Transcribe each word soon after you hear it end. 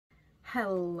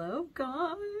Hello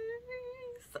guys,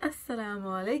 assalamu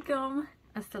alaikum.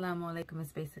 Assalamu alaikum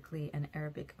is basically an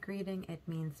Arabic greeting. It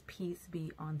means peace be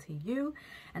unto you,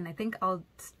 and I think I'll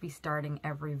be starting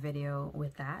every video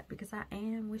with that because I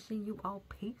am wishing you all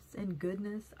peace and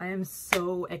goodness. I am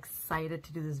so excited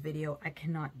to do this video. I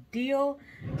cannot deal.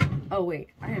 Oh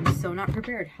wait, I am so not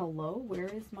prepared. Hello, where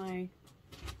is my...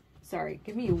 Sorry,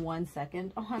 give me 1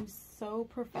 second. Oh, I'm so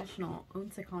professional.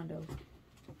 Un secondo.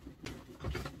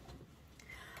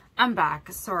 I'm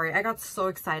back. Sorry, I got so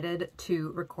excited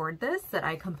to record this that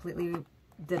I completely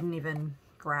didn't even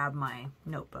grab my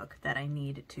notebook that I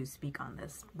need to speak on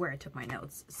this, where I took my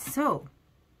notes. So,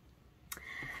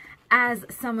 as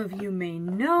some of you may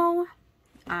know,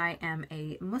 I am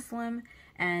a Muslim,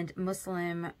 and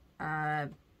Muslims are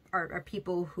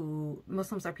people who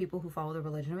follow the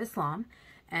religion of Islam,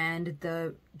 and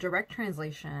the direct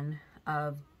translation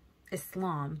of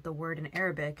Islam, the word in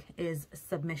Arabic, is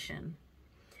submission.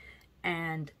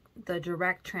 And the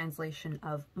direct translation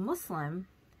of Muslim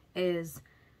is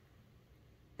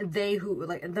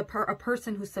a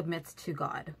person who submits to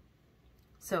God.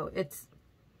 So it's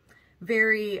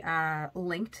very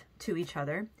linked to each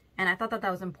other. And I thought that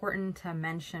was important to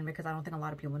mention because I don't think a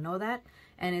lot of people know that.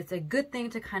 And it's a good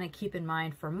thing to kind of keep in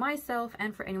mind for myself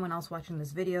and for anyone else watching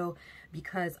this video,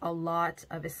 because a lot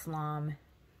of Islam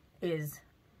is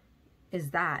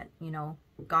that, you know,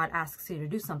 God asks you to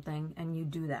do something and you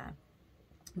do that.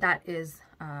 That is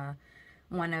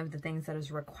one of the things that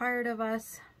is required of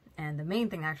us, and the main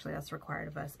thing actually that's required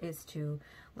of us is to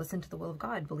listen to the will of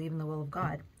God, believe in the will of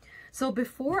God. So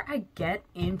before I get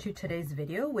into today's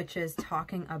video, which is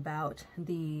talking about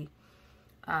the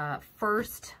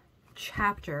first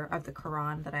chapter of the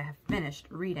Quran that I have finished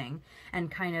reading and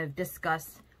kind of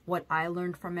discuss what I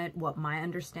learned from it, what my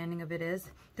understanding of it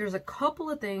is, there's a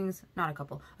few things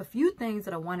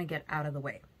that I want to get out of the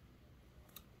way.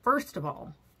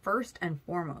 First and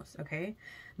foremost, okay,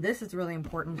 this is really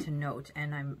important to note,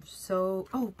 and I'm so,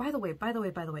 oh, by the way,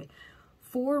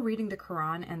 for reading the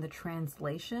Quran and the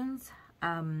translations,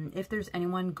 if there's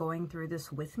anyone going through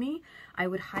this with me, I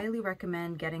would highly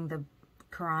recommend getting the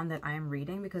Quran that I am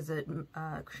reading, because the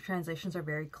translations are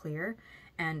very clear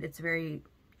and it's very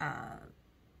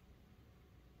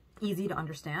easy to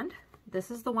understand. This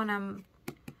is the one I'm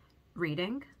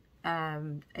reading.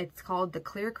 It's called The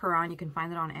Clear Quran. You can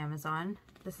find it on Amazon.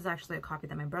 This is actually a copy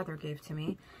that my brother gave to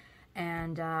me,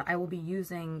 and I will be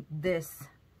using this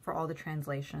for all the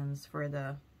translations for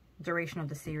the duration of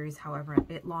the series, however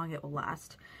long it will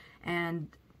last. And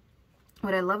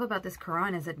what I love about this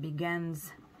Quran is it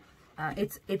begins,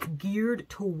 it's geared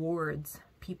towards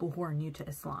people who are new to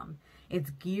Islam. It's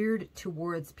geared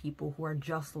towards people who are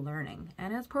just learning.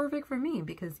 And it's perfect for me,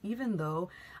 because even though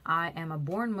I am a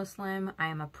born Muslim, I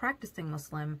am a practicing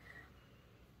Muslim,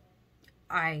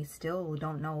 I still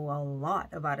don't know a lot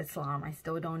about Islam. I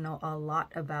still don't know a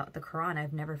lot about the Quran.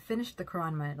 I've never finished the Quran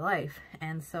in my life.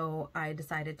 And so I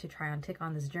decided to try and take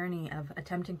on this journey of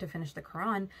attempting to finish the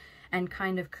Quran and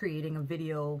kind of creating a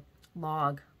video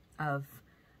log of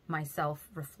myself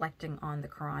reflecting on the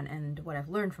Quran and what I've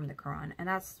learned from the Quran. And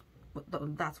that's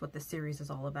what this series is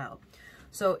all about.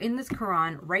 So in this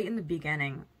Quran, right in the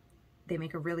beginning, they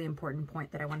make a really important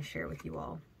point that I want to share with you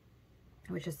all,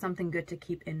 which is something good to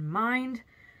keep in mind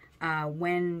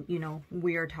when, you know,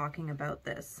 we are talking about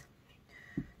this.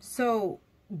 So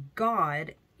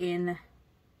God in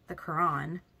the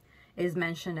Quran is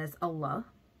mentioned as Allah,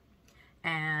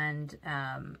 and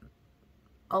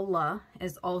Allah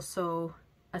is also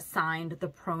assigned the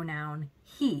pronoun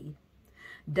he.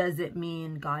 Does it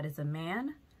mean God is a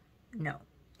man? No.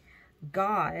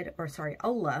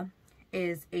 Allah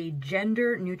is a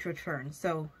gender neutral term.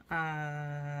 So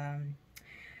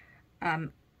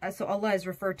so Allah is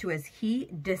referred to as he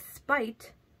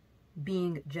despite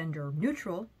being gender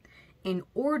neutral in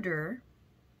order,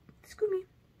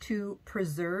 to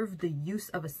preserve the use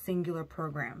of a singular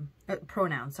pronoun.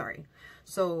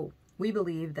 So we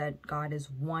believe that God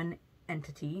is one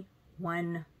entity,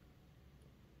 the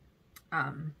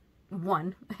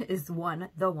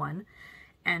one.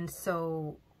 And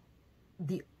so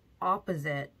the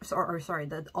opposite,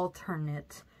 the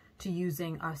alternate to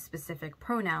using a specific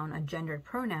pronoun, a gendered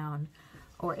pronoun,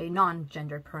 or a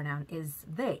non-gendered pronoun is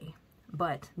they.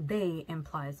 But they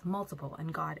implies multiple,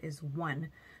 and God is one.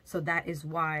 So that is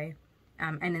why,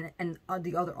 and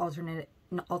the other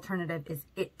alternative is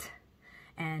it.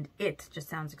 And it just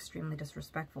sounds extremely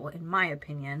disrespectful in my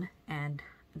opinion, and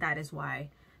that is why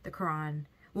the Quran,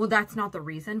 well, that's not the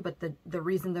reason, but the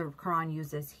reason the Quran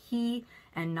uses he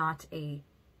and not a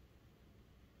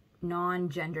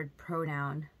non-gendered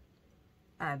pronoun,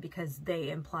 because they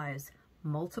implies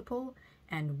multiple,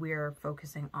 and we're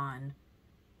focusing on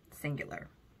singular.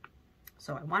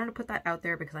 So I wanted to put that out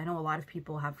there because I know a lot of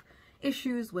people have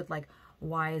issues with like,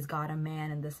 why is God a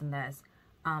man and this and this.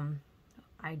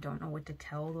 I don't know what to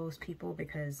tell those people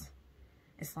because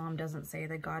Islam doesn't say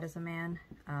that God is a man.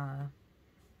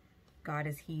 God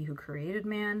is he who created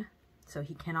man, so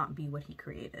he cannot be what he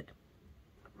created.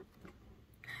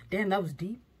 Damn, that was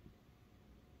deep.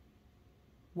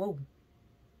 Whoa.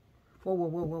 Whoa, whoa,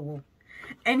 whoa, whoa, whoa.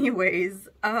 Anyways,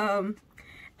 a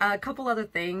couple other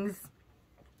things.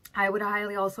 I would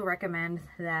highly also recommend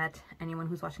that anyone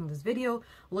who's watching this video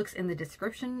looks in the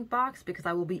description box, because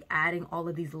I will be adding all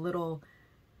of these little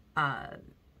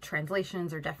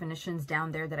translations or definitions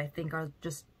down there that I think are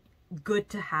just good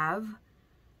to have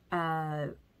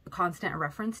constant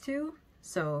reference to.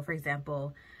 So, for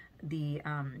example, the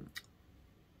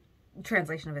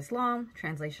translation of Islam,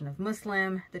 translation of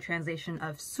Muslim, the translation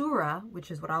of Surah,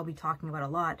 which is what I'll be talking about a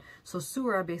lot. So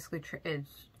Surah basically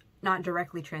is not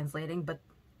directly translating, but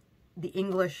the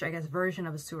English, I guess, version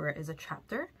of a surah is a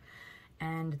chapter,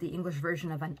 and the English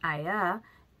version of an ayah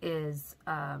is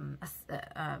a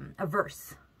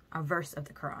verse of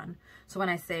the Quran. So when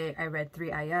I say I read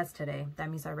 3 ayahs today, that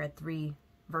means I read 3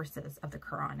 verses of the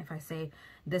Quran. If I say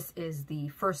this is the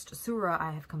first surah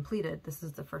I have completed, this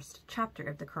is the first chapter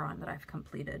of the Quran that I've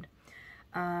completed.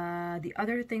 The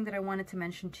other thing that I wanted to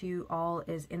mention to you all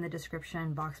is in the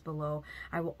description box below.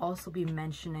 I will also be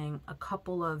mentioning a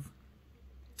couple of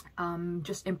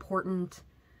just important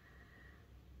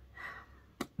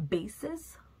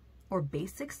bases or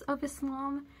basics of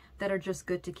Islam that are just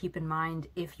good to keep in mind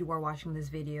if you are watching this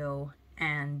video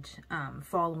and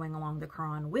following along the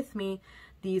Quran with me.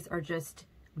 These are just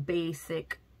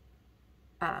basic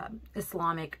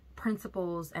Islamic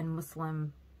principles and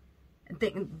Muslim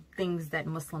things that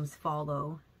Muslims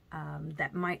follow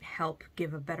that might help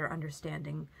give a better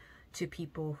understanding to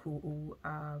people who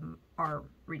are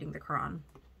reading the Quran.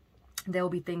 There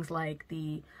will be things like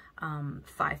the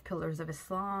 5 pillars of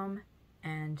Islam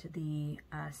and the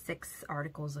 6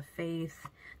 articles of faith,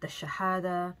 the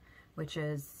Shahada, which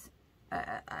is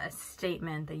a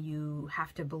statement that you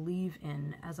have to believe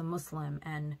in as a Muslim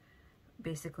and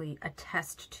basically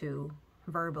attest to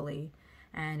verbally.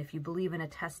 And if you believe and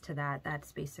attest to that,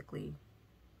 that's basically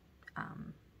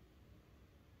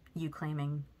you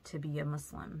claiming to be a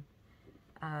Muslim.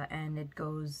 And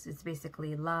it's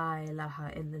basically La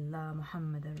ilaha illallah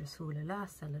Muhammadan Rasulullah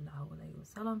sallallahu alayhi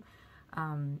wasallam.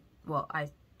 Well,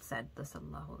 I said the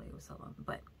sallallahu alayhi wasallam,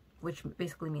 but which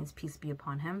basically means peace be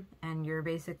upon him. And you're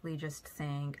basically just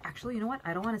saying, actually, you know what?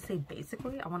 I don't want to say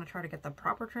basically. I want to try to get the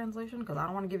proper translation because I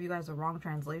don't want to give you guys the wrong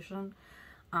translation.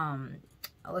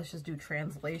 Let's just do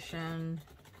translation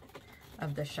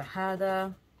of the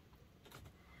Shahada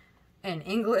in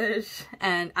English,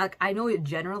 and I know it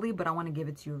generally, but I want to give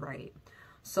it to you right.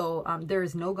 So there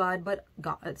is no God but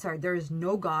God. There is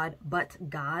no God but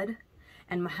God,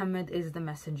 and Muhammad is the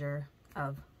messenger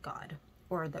of God,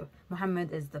 or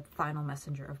Muhammad is the final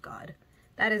messenger of God.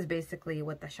 That is basically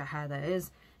what the Shahada is,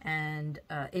 and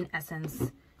in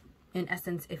essence,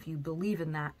 if you believe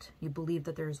in that, you believe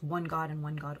that there is one God and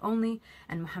one God only,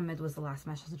 and Muhammad was the last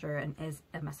messenger and is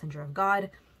a messenger of God.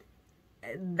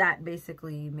 That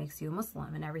basically makes you a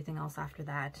Muslim, and everything else after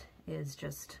that is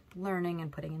just learning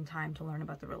and putting in time to learn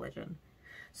about the religion.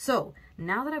 So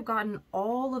now that I've gotten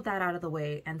all of that out of the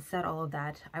way and said all of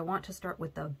that, I want to start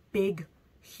with the big,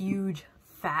 huge,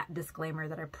 fat disclaimer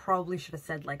that I probably should have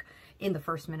said like in the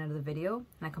first minute of the video,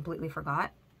 and I completely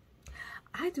forgot.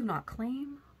 I do not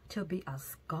claim to be a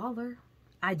scholar.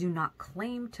 I do not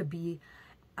claim to be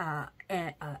a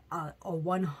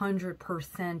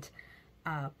 100%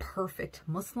 perfect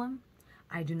Muslim.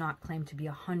 I do not claim to be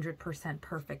 100%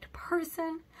 perfect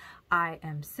person. I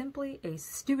am simply a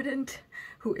student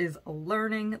who is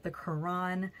learning the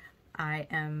Quran.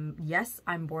 Yes,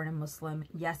 I'm born a Muslim.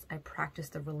 Yes, I practice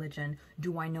the religion.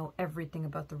 Do I know everything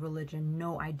about the religion?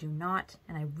 No, I do not.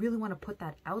 And I really want to put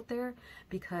that out there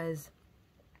because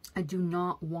I do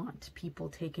not want people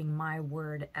taking my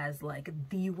word as like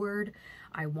the word.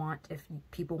 I want, if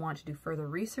people want to do further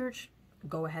research,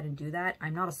 go ahead and do that.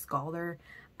 I'm not a scholar.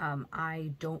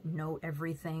 I don't know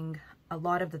everything. A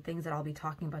lot of the things that I'll be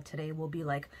talking about today will be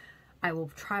like, I will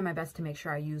try my best to make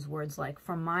sure I use words like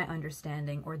from my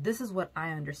understanding, or this is what I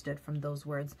understood from those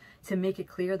words, to make it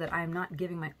clear that I'm not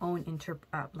giving my own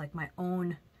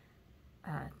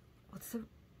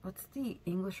what's the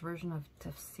English version of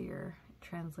tafsir?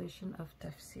 Translation of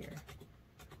tafsir.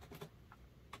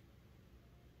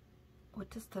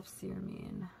 What does tafsir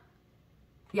mean?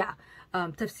 Yeah.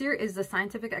 Tafsir is the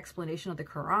scientific explanation of the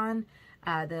Quran.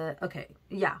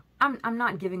 I'm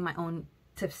not giving my own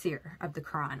tafsir of the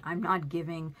Quran. I'm not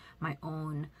giving my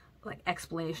own like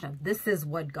explanation of this is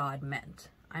what God meant.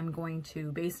 I'm going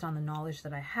to, based on the knowledge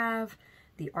that I have,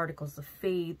 the articles of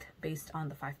faith, based on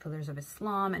the 5 pillars of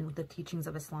Islam and the teachings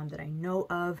of Islam that I know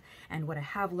of, and what I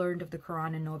have learned of the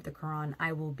Quran and know of the Quran,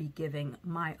 I will be giving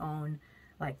my own,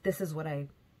 like, this is what I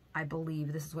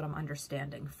believe, this is what I'm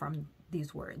understanding from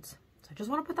these words. So I just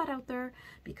want to put that out there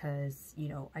because, you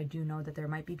know, I do know that there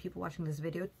might be people watching this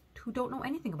video who don't know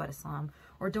anything about Islam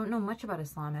or don't know much about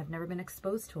Islam, have never been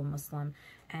exposed to a Muslim,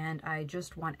 and I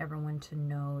just want everyone to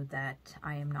know that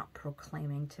I am not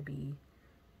proclaiming to be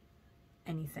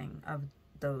anything of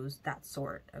that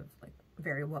sort of like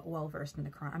very well versed in the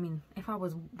Quran. I mean, if I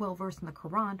was well versed in the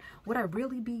Quran, would I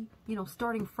really be, you know,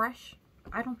 starting fresh?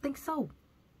 I don't think so.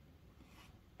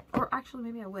 Or actually,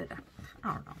 maybe I would.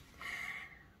 I don't know.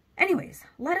 Anyways,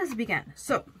 let us begin.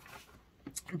 So,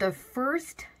 the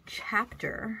first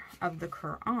chapter of the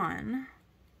Quran,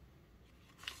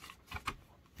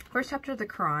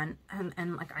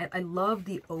 and like I love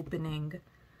the opening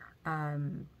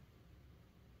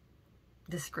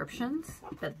descriptions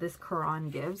that this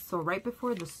Quran gives. So right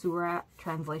before the surah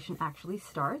translation actually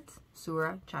starts,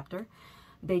 surah chapter,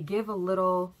 they give a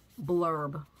little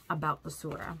blurb about the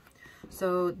surah.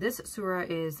 So this surah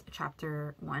is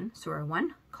chapter 1, surah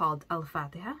 1, called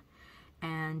Al-Fatihah.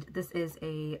 And this is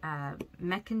a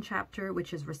Meccan chapter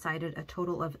which is recited a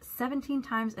total of 17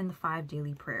 times in the 5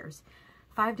 daily prayers.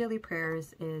 5 daily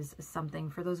prayers is something,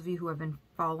 for those of you who have been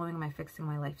following my Fixing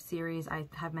My Life series, I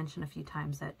have mentioned a few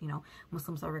times that, you know,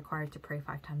 Muslims are required to pray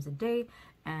 5 times a day.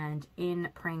 And in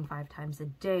praying 5 times a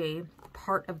day,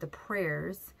 part of the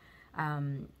prayers,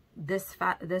 this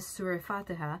Surah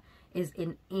Fatihah is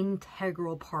an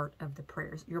integral part of the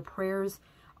prayers. Your prayers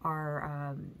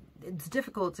are, it's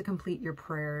difficult to complete your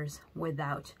prayers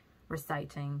without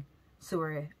reciting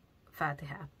Surah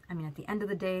Fatihah. I mean, at the end of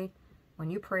the day, when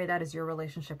you pray, that is your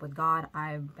relationship with God.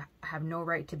 I have no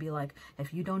right to be like,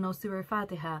 if you don't know Surah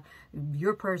Fatihah,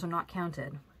 your prayers are not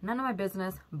counted. None of my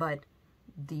business, but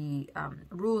the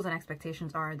rules and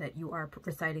expectations are that you are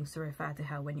reciting Surah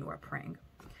Fatihah when you are praying.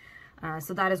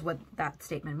 So that is what that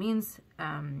statement means.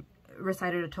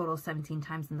 Recited a total of 17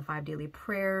 times in the 5 daily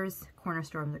prayers,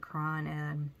 cornerstone of the Quran,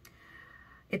 and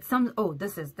it sums,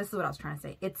 this is what I was trying to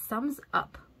say. It sums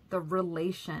up the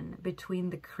relation between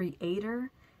the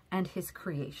Creator and his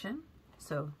creation.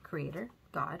 So Creator,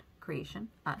 God, creation,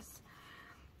 us.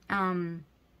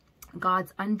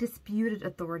 God's undisputed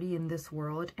authority in this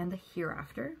world and the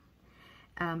hereafter.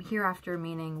 Hereafter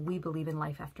meaning we believe in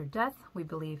life after death. We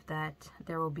believe that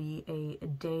there will be a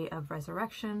day of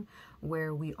resurrection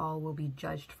where we all will be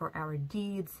judged for our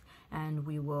deeds, and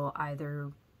we will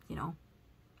either, you know,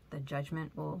 the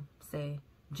judgment will say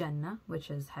Jannah, which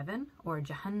is heaven, or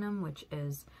Jahannam, which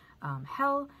is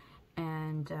hell.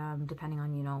 And depending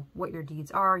on, you know, what your deeds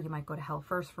are, you might go to hell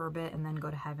first for a bit and then go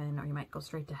to heaven, or you might go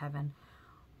straight to heaven.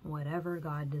 Whatever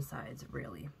God decides,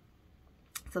 really.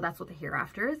 So that's what the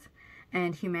hereafter is.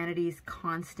 And humanity's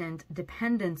constant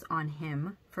dependence on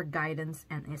him for guidance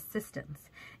and assistance.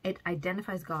 It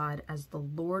identifies God as the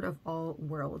Lord of all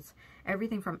worlds,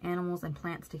 everything from animals and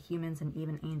plants to humans and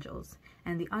even angels.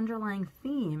 And the underlying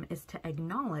theme is to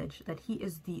acknowledge that he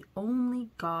is the only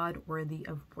God worthy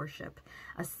of worship.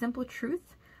 A simple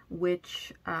truth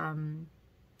which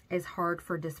is hard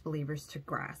for disbelievers to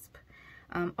grasp.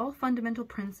 All fundamental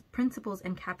principles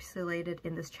encapsulated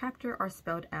in this chapter are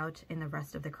spelled out in the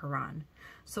rest of the Quran.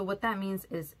 So what that means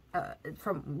is,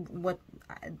 from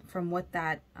what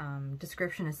that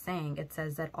description is saying, it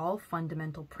says that all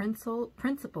fundamental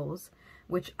principles,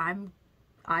 which I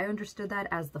understood that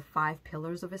as the 5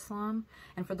 pillars of Islam.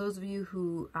 And for those of you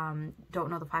who don't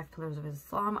know the 5 pillars of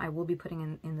Islam, I will be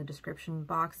putting in the description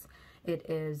box. It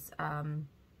is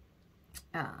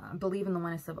believe in the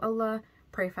oneness of Allah,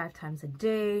 pray 5 times a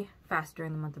day, fast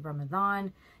during the month of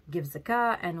Ramadan, give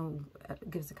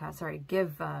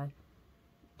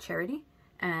charity,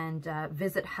 and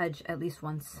visit Hajj at least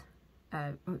once,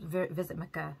 visit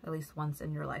Mecca at least once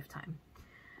in your lifetime.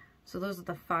 So those are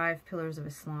the 5 pillars of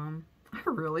Islam. I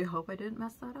really hope I didn't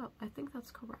mess that up. I think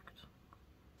that's correct.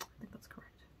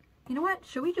 You know what?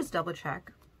 Should we just double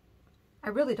check? I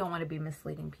really don't want to be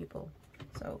misleading people.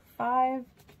 So 5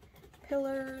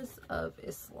 pillars of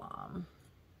Islam.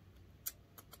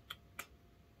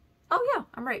 Oh yeah,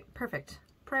 I'm right. Perfect.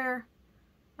 Prayer,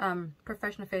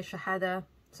 profession of faith, shahada.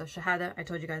 So shahada, I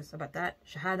told you guys about that.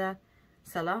 Shahada,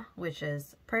 salah, which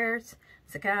is prayers,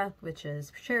 zakah, which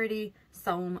is charity,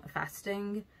 saum,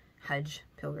 fasting, hajj,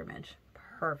 pilgrimage.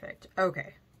 Perfect.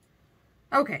 Okay.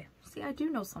 Okay, see, I do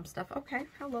know some stuff. Okay,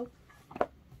 hello.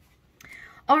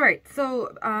 All right,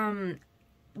 so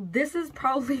this is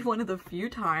probably one of the few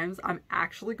times I'm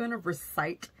actually going to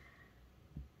recite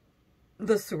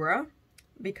the surah,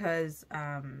 because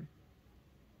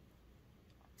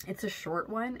it's a short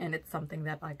one, and it's something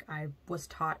that like I was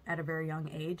taught at a very young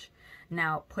age.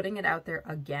 Now, putting it out there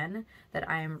again, that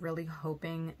I am really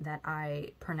hoping that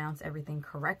I pronounce everything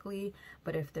correctly,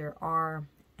 but if there are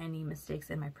any mistakes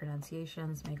in my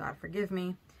pronunciations, may God forgive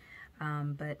me.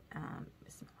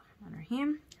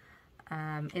 Bismillahirrahmanirrahim.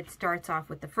 It starts off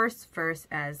with the first verse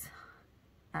as,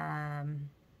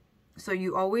 so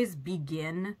you always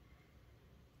begin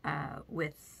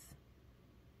with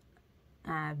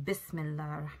Bismillah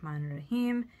ar-Rahman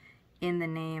ar-Rahim, in the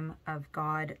name of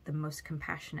God, the most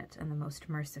compassionate and the most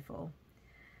merciful.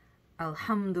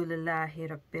 Alhamdulillahi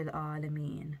Rabbil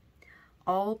Alameen.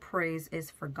 All praise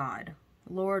is for God,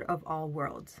 Lord of all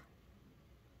worlds.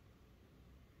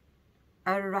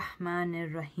 Ar-Rahman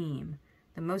ar-Rahim,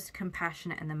 the most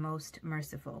compassionate and the most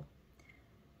merciful.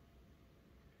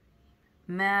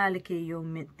 Maliki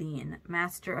Yawmiddin,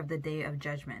 master of the day of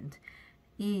judgment.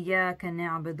 Iyyaka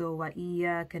na'budu wa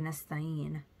iyyaka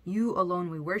nasta'in. You alone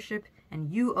we worship,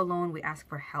 and you alone we ask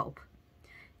for help.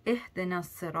 Ihdina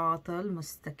as-sirata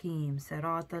al-mustaqim,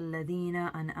 sirata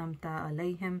alladhina an'amta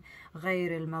alayhim,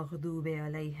 ghayr al-maghdubi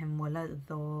alayhim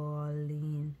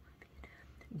waladdallin.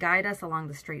 Guide us along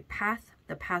the straight path,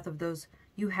 the path of those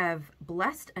you have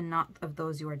blessed, and not of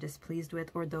those you are displeased with,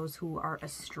 or those who are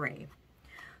astray.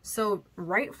 So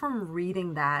right from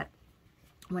reading that,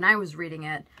 when I was reading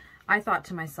it, I thought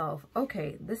to myself,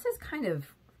 okay, this is kind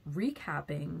of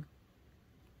recapping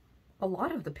a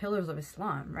lot of the pillars of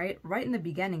Islam, right? Right in the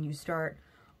beginning, you start,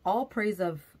 all praise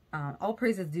is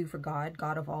due for God,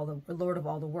 Lord of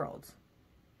all the worlds.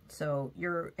 So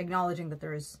you're acknowledging that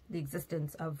there is the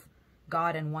existence of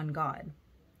God and one God.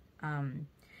 And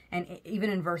even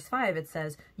in verse 5, it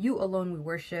says, you alone we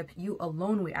worship, you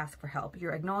alone we ask for help.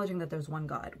 You're acknowledging that there's one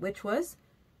God, which was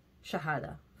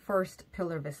Shahada, first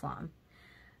pillar of Islam.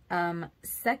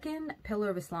 Second pillar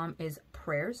of Islam is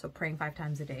prayer, so praying 5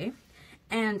 times a day.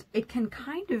 And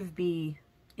the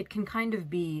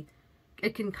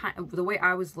way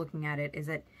I was looking at it is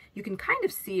that you can kind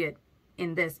of see it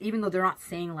in this, even though they're not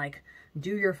saying like,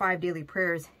 do your 5 daily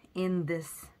prayers in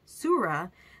this surah,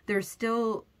 there's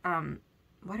still,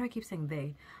 why do I keep saying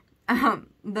they?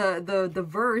 The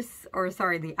verse, or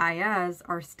sorry, the ayahs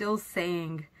are still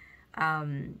saying,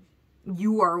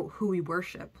 you are who we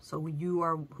worship, so you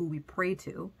are who we pray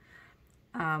to,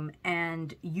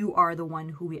 and you are the one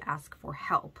who we ask for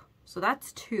help. So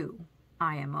that's 2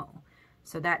 IMO.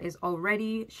 So that is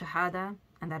already Shahada,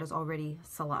 and that is already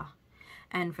Salah.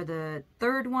 And for the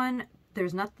third one,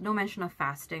 there's no mention of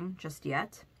fasting just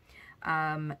yet.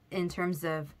 In terms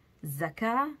of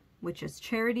Zakah, which is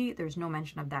charity, there's no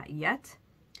mention of that yet.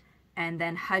 And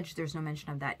then Hajj, there's no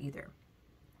mention of that either.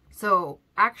 So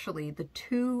actually, the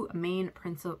two main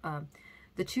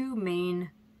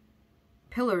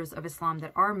pillars of Islam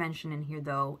that are mentioned in here,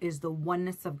 though, is the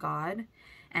oneness of God,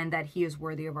 and that He is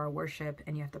worthy of our worship,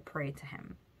 and you have to pray to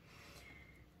Him.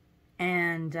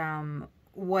 And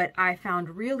what I found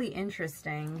really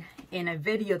interesting in a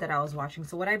video that I was watching,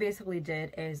 so what I basically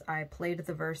did is I played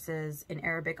the verses in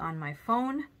Arabic on my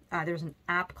phone. There's an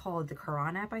app called the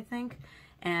Quran app, I think.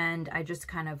 And I just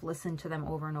kind of listened to them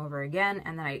over and over again,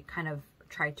 and then I kind of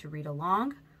tried to read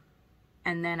along.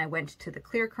 And then I went to the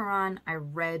clear Quran, I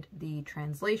read the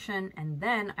translation, and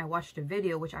then I watched a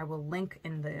video, which I will link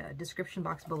in the description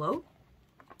box below,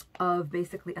 of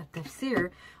basically a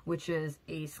tafsir, which is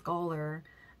a scholar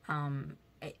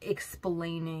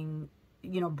explaining,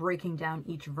 breaking down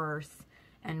each verse,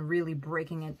 and really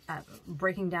breaking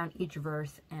down each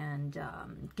verse, and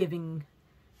giving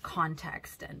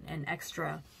context and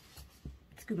extra,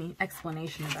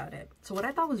 explanation about it. So what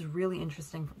I thought was really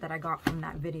interesting that I got from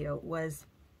that video was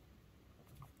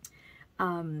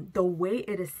the way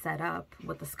it is set up.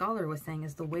 What the scholar was saying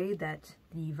is the way that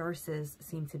the verses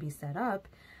seem to be set up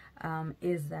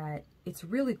is that it's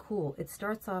really cool. It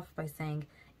starts off by saying,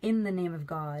 in the name of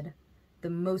God, the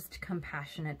most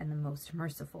compassionate and the most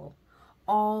merciful.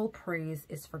 All praise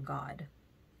is for God.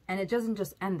 And it doesn't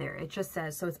just end there. It just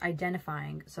says, so it's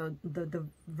identifying. So the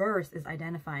verse is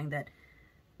identifying that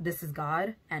this is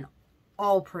God and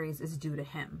all praise is due to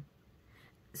Him.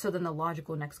 So then the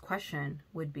logical next question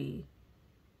would be,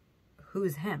 who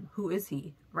is Him? Who is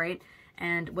He? Right?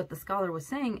 And what the scholar was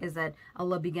saying is that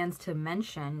Allah begins to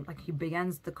mention, like He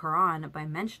begins the Quran by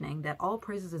mentioning that all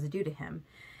praises is due to Him.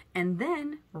 And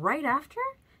then right after,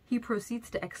 he proceeds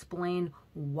to explain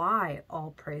why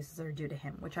all praises are due to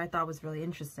him, which I thought was really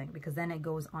interesting, because then it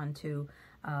goes on to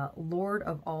Lord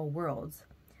of all worlds,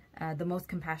 the most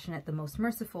compassionate, the most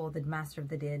merciful, the master of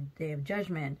the day of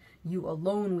judgment, you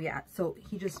alone we ask. So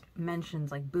he just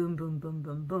mentions like boom, boom, boom,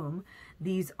 boom, boom.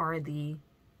 These are the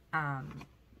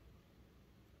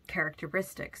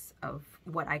characteristics of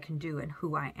what I can do and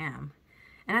who I am.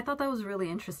 And I thought that was really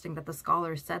interesting that the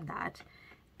scholar said that.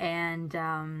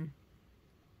 And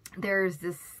there's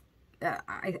this,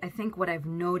 I think what I've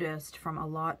noticed from a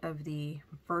lot of the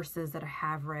verses that I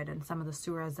have read and some of the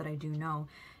surahs that I do know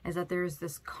is that there's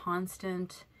this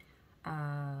constant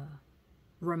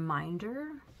reminder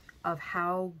of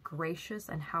how gracious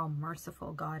and how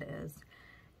merciful God is.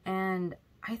 And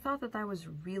I thought that that was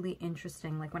really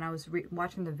interesting, like when I was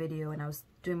watching the video and I was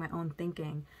doing my own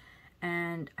thinking.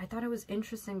 And I thought it was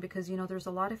interesting because, you know, there's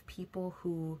a lot of people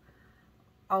who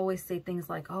always say things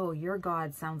like, oh, your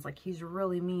God sounds like he's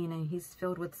really mean and he's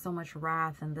filled with so much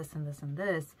wrath and this and this and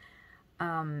this.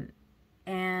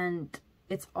 And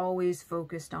it's always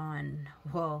focused on,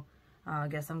 well, I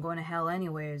guess I'm going to hell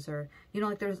anyways. Or, you know,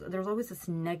 like there's always this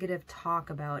negative talk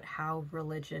about how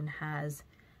religion has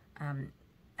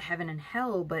heaven and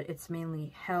hell, but it's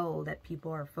mainly hell that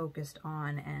people are focused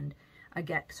on and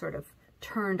get sort of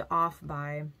turned off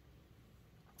by.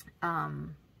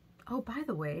 Oh, by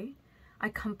the way, I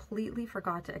completely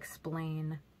forgot to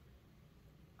explain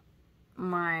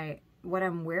what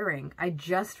I'm wearing. I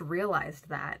just realized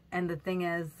that. And the thing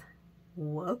is,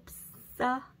 whoops.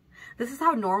 This is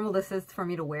how normal this is for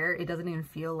me to wear. It doesn't even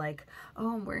feel like,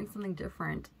 oh, I'm wearing something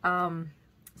different.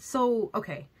 So,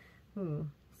 okay.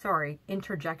 Sorry,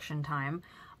 interjection time.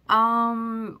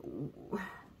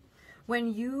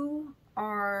 When you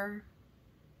are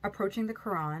approaching the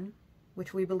Quran,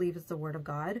 which we believe is the word of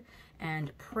God,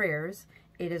 and prayers,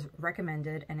 it is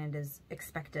recommended and it is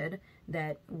expected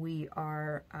that we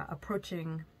are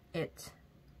approaching it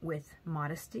with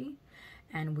modesty,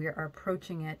 and we are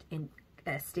approaching it in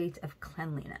a state of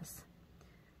cleanliness.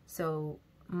 So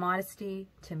modesty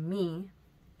to me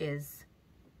is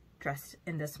dressed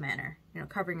in this manner, you know,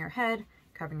 covering your head,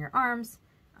 covering your arms,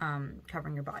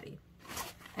 covering your body.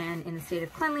 And in a state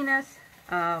of cleanliness,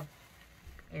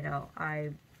 you know, I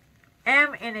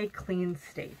am in a clean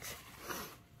state.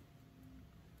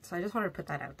 So I just wanted to put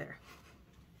that out there.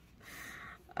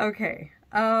 Okay.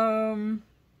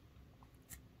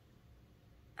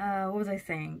 What was I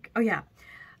saying? Oh yeah.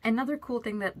 Another cool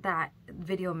thing that that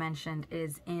video mentioned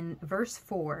is in verse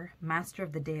 4, Master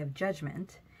of the Day of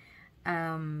Judgment,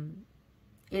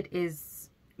 it is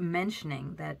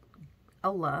mentioning that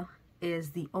Allah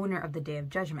is the owner of the Day of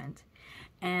Judgment.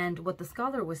 And what the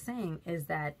scholar was saying is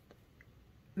that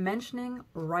mentioning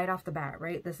right off the bat,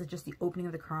 right? This is just the opening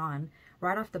of the Quran.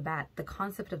 Right off the bat, the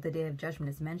concept of the Day of Judgment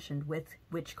is mentioned, with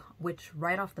which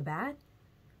right off the bat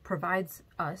provides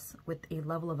us with a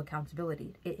level of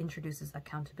accountability. It introduces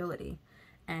accountability,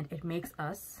 and it makes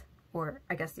us, or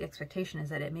I guess the expectation is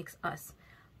that it makes us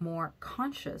more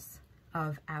conscious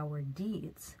of our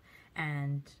deeds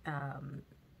and,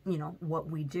 you know, what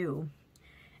we do.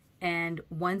 And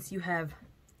once you have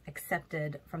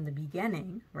accepted from the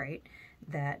beginning, right,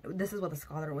 that this is what the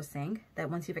scholar was saying, that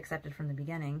once you've accepted from the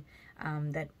beginning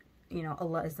that, you know,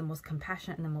 Allah is the most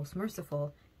compassionate and the most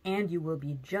merciful, and you will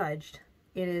be judged,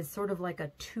 it is sort of like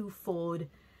a twofold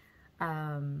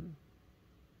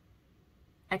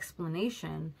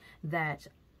explanation that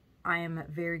I am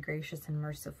very gracious and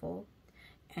merciful,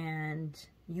 and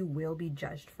you will be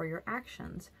judged for your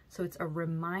actions. So it's a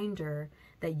reminder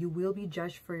that you will be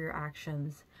judged for your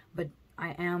actions, but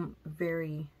I am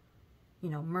very, you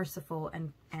know, merciful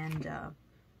and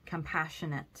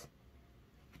compassionate.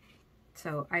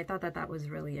 So I thought that that was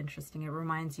really interesting. It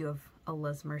reminds you of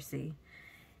Allah's mercy.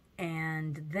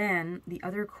 And then the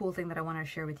other cool thing that I want to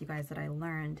share with you guys that I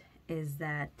learned is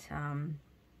that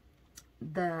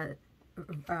the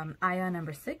ayah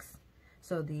number 6,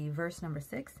 so the verse number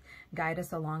 6, guide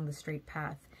us along the straight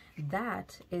path.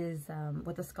 That is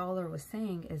what the scholar was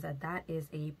saying, is that that is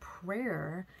a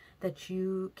prayer that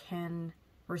you can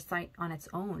recite on its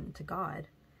own to God.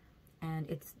 And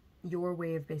it's your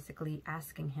way of basically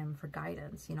asking him for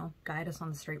guidance, you know, guide us on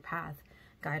the straight path.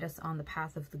 Guide us on the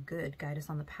path of the good. Guide us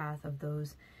on the path of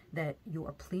those that you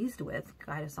are pleased with.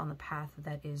 Guide us on the path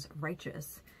that is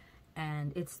righteous.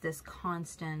 And it's this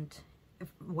constant,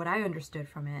 what I understood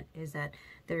from it is that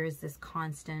there is this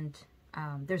constant,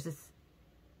 there's this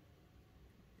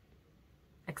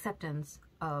acceptance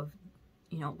of,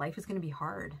 you know, life is going to be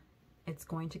hard. It's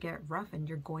going to get rough, and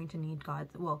you're going to need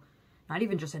God's, well, not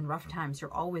even just in rough times.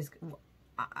 You're always,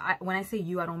 when I say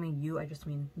you, I don't mean you, I just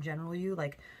mean general you.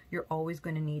 Like, you're always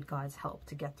going to need God's help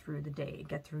to get through the day,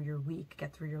 get through your week,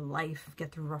 get through your life,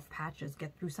 get through rough patches,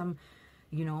 get through some,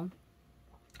 you know,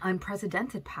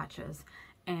 unprecedented patches.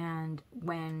 And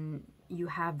when you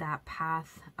have that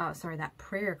path, that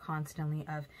prayer constantly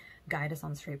of guide us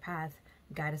on the straight path,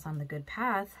 guide us on the good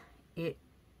path, it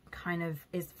kind of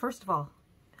is, first of all,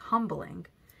 humbling,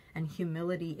 and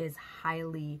humility is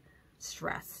highly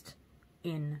stressed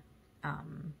in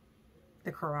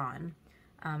the Quran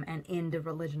and in the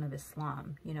religion of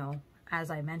Islam. You know, as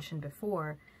I mentioned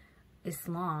before,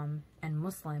 Islam and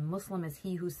Muslim is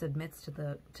he who submits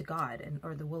to God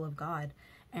or the will of God,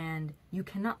 and you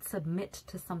cannot submit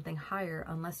to something higher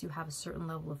unless you have a certain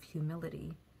level of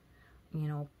humility. You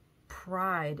know,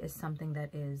 pride is something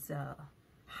that is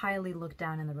highly looked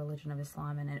down in the religion of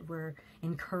Islam, and we're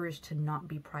encouraged to not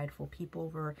be prideful people.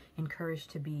 We're encouraged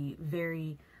to be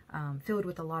very filled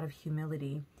with a lot of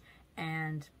humility.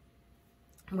 And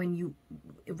when you,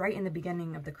 right in the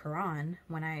beginning of the Quran,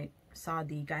 when I saw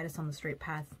the guide us on the straight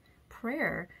path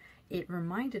prayer, it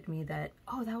reminded me that,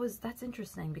 oh, that's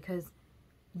interesting, because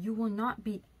you will not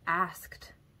be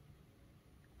asked,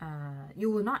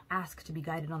 you will not ask to be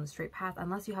guided on the straight path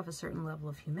unless you have a certain level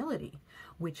of humility,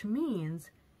 which means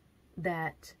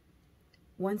that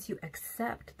once you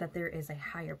accept that there is a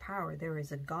higher power, there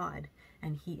is a God,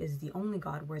 and he is the only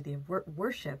God worthy of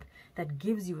worship, that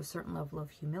gives you a certain level of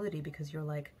humility, because you're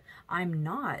like, I'm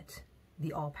not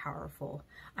the all-powerful.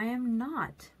 I am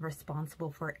not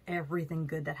responsible for everything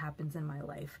good that happens in my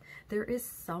life. There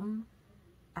is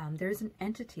there's an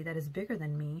entity that is bigger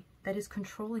than me, that is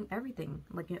controlling everything.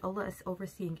 Like, you know, Allah is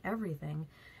overseeing everything,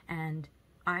 and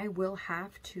I will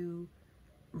have to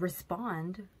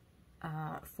respond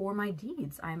for my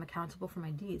deeds. I am accountable for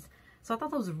my deeds. So I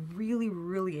thought that was really,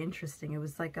 really interesting. It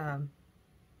was like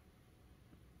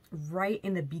right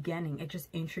in the beginning, it just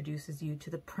introduces you to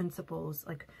the principles,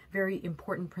 like very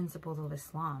important principles of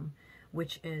Islam,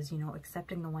 which is, you know,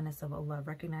 accepting the oneness of Allah,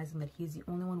 recognizing that he is the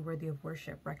only one worthy of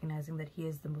worship, recognizing that he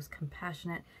is the most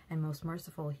compassionate and most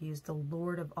merciful. He is the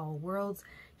Lord of all worlds.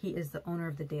 He is the owner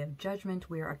of the day of judgment.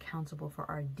 We are accountable for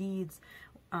our deeds.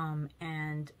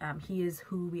 And he is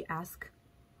who we ask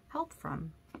help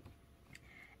from.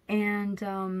 And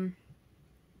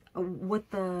what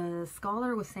the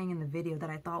scholar was saying in the video that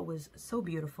I thought was so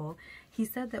beautiful, he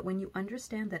said that when you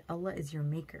understand that Allah is your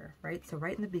maker, right? So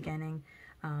right in the beginning,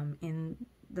 in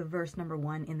the verse number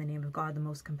 1, in the name of God, the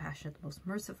most compassionate, the most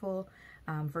merciful.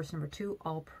 Verse number 2,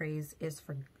 all praise is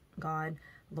for God,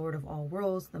 Lord of all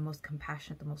worlds, the most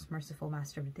compassionate, the most merciful,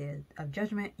 master of the day of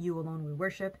judgment. You alone we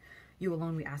worship. You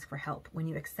alone we ask for help. When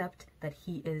you accept that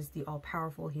he is the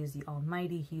all-powerful, he is the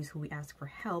almighty, he is who we ask for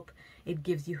help, it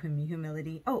gives you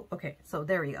humility. Oh, okay, so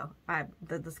there we go.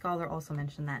 The scholar also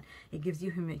mentioned that. It gives you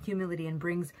humility and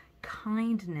brings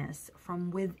kindness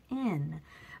from within,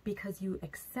 because you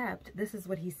accept, this is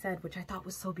what he said, which I thought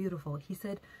was so beautiful. He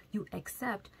said, you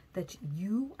accept that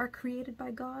you are created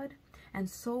by God, and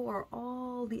so are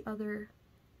all the other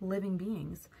living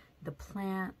beings, the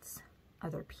plants,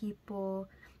 other people,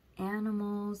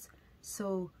 animals.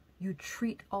 So you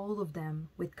treat all of them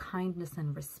with kindness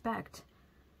and respect,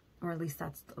 or at least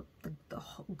that's the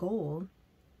goal.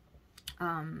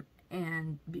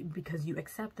 And because you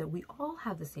accept that we all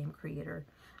have the same creator.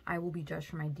 I will be judged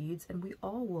for my deeds, and we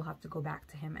all will have to go back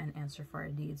to him and answer for our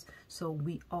deeds. So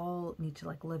we all need to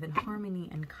like live in harmony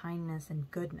and kindness and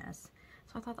goodness.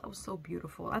 So I thought that was so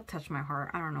beautiful. That touched my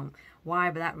heart. I don't know why,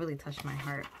 but that really touched my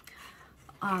heart.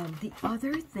 The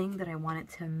other thing that I wanted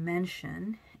to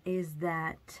mention is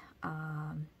that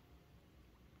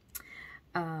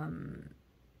the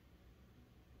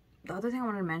other thing I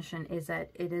wanted to mention is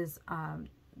that it is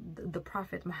the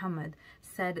Prophet Muhammad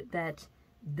said that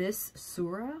this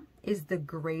surah is the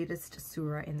greatest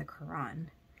surah in the Quran.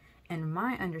 And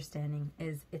my understanding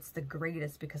is it's the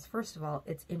greatest because, first of all,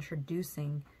 it's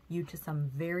introducing you to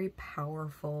some very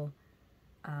powerful,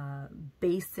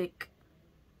 basic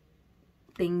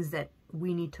things that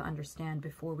we need to understand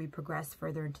before we progress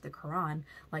further into the Quran.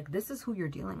 Like, this is who you're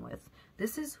dealing with.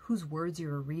 This is whose words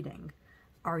you're reading.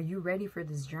 Are you ready for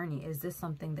this journey? Is this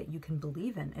something that you can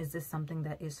believe in? Is this something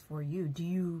that is for you? Do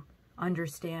you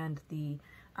understand the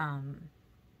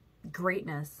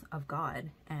greatness of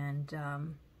God?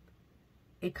 And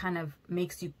it kind of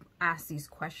makes you ask these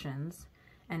questions,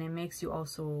 and it makes you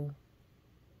also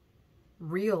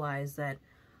realize that,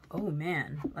 oh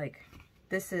man, like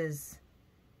this is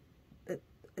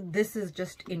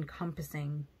just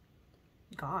encompassing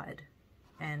God.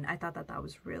 And I thought that that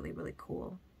was really, really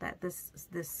cool, that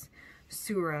this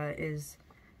surah is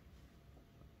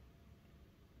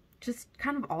just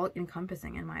kind of all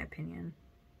encompassing in my opinion.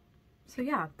 So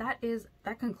yeah, that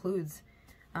concludes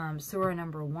surah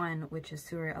number 1, which is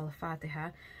Surah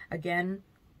Al-Fatihah. Again,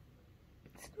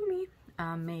 excuse me,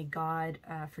 may God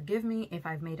forgive me if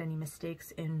I've made any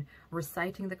mistakes in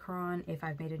reciting the Quran, if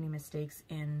I've made any mistakes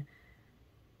in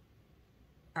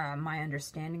my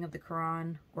understanding of the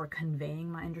Quran or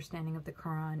conveying my understanding of the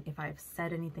Quran, if I've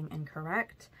said anything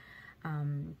incorrect.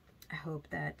 I hope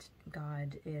that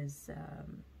God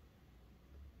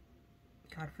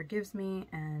forgives me.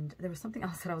 And there was something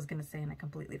else that I was going to say and I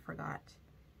completely forgot.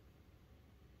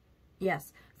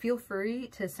 Yes, feel free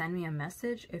to send me a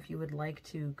message if you would like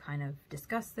to kind of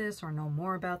discuss this or know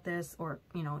more about this, or,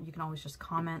 you know, you can always just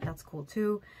comment. That's cool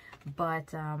too.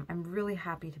 But I'm really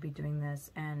happy to be doing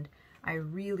this, and I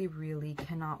really, really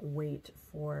cannot wait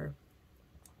for,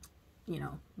 you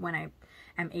know, when I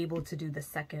am able to do the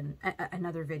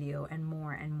another video and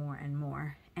more and more and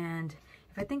more. And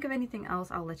if I think of anything else,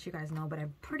 I'll let you guys know, but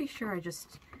I'm pretty sure I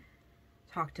just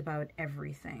talked about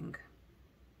everything.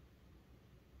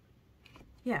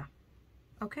 Yeah.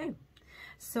 Okay.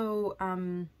 So,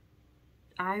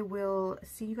 I will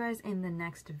see you guys in the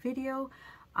next video.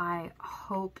 I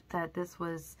hope that this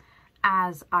was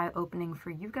as eye-opening for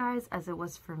you guys as it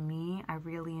was for me. I'm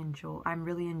really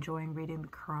enjoying reading the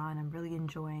Quran. I'm really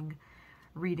enjoying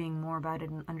reading more about it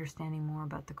and understanding more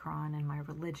about the Quran and my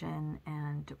religion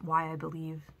and why I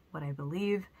believe what I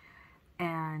believe.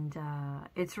 And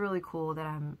it's really cool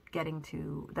that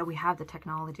that we have the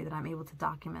technology, that I'm able to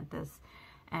document this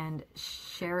and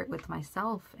share it with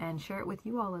myself and share it with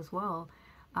you all as well.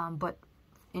 But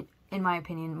in my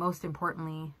opinion, most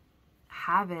importantly,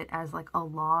 have it as like a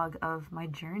log of my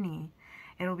journey.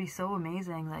 It'll be so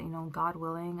amazing that, you know, God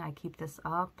willing, I keep this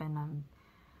up and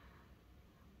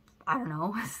I don't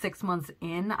know, 6 months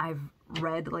in, I've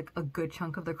read like a good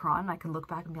chunk of the Quran. I can look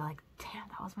back and be like, damn,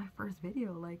 that was my first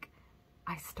video. Like,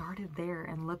 I started there,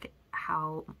 and look at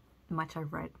how much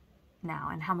I've read now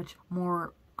and how much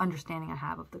more understanding I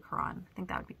have of the Quran. I think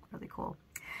that would be really cool.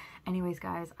 Anyways,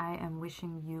 guys, I am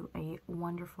wishing you a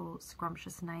wonderful,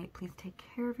 scrumptious night. Please take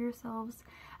care of yourselves.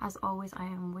 As always, I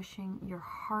am wishing your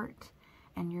heart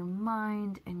and your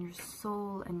mind and your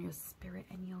soul and your spirit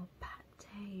and your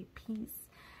pate peace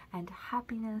and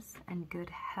happiness and good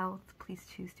health. Please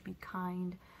choose to be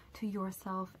kind to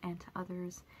yourself and to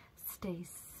others. Stay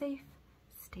safe,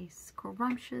 stay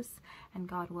scrumptious, and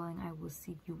God willing, I will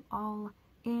see you all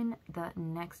in the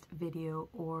next video,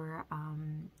 or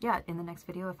yeah, in the next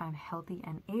video if I'm healthy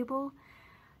and able.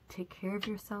 Take care of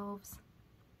yourselves.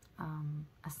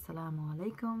 Assalamu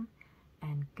alaikum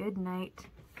and good night.